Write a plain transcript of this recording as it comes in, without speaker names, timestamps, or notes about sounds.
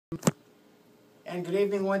And good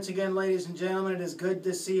evening once again, ladies and gentlemen. It is good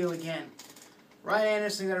to see you again. Ryan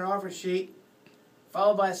Anderson got an offer sheet,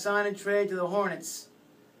 followed by a sign and trade to the Hornets.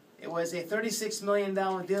 It was a $36 million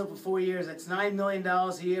deal for 4 years. That's $9 million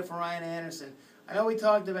a year for Ryan Anderson. I know we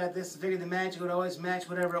talked about this and figured the Magic would always match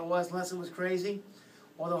whatever it was unless it was crazy.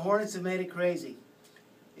 Well, the Hornets have made it crazy.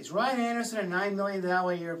 Is Ryan Anderson a $9 million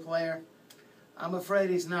a year player? I'm afraid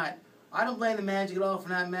he's not. I don't blame the Magic at all for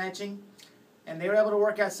not matching. And they were able to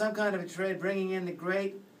work out some kind of a trade, bringing in the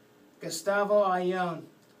great Gustavo Ayllón,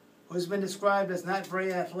 who's been described as not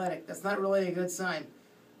very athletic. That's not really a good sign.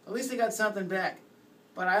 At least they got something back.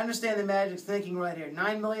 But I understand the Magic's thinking right here.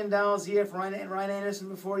 $9 million a year for Ryan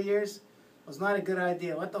Anderson for 4 years was not a good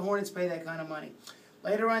idea. Let the Hornets pay that kind of money.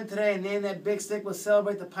 Later on today, and Name That Big Stick will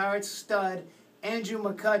celebrate the Pirates stud, Andrew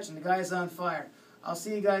McCutchen. The guy's on fire. I'll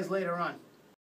see you guys later on.